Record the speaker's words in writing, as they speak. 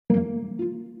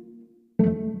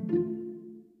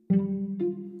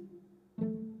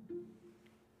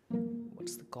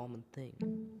thing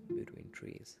between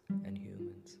trees and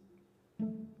humans.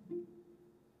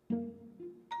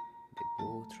 They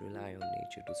both rely on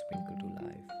nature to sprinkle to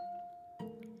life.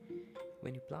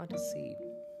 When you plant a seed,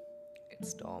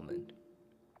 it's dormant,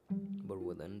 but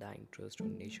with undying trust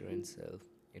on nature and self,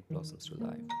 it blossoms to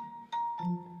life.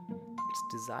 Its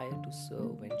desire to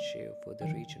serve and share further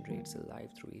regenerates a life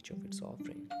through each of its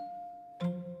offering.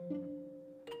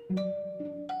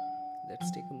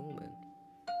 Let's take a moment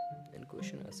and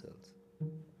question ourselves.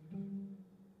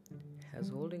 Has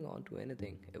holding on to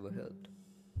anything ever helped?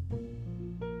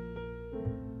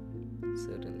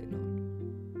 Certainly not.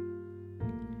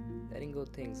 Letting go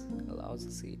things allows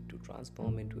the seed to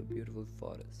transform into a beautiful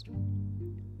forest.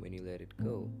 When you let it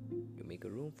go, you make a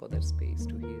room for that space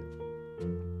to heal.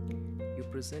 You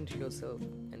present yourself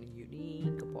an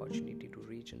unique opportunity to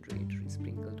regenerate,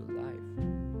 resprinkle to life,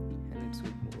 and it's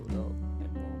with more love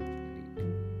and warmth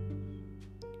indeed.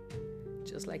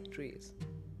 Just like trees,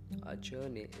 our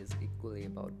journey is equally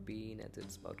about being as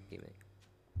it's about giving.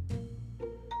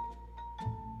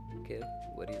 Give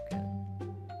what you can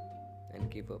and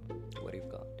give up what you've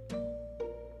got.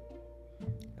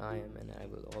 I am and I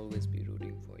will always be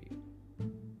rooting for you.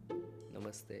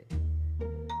 Namaste.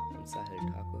 I'm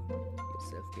Sahil Thakur, your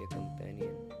self care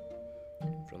companion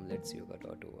from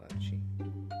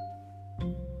letsyoga.org.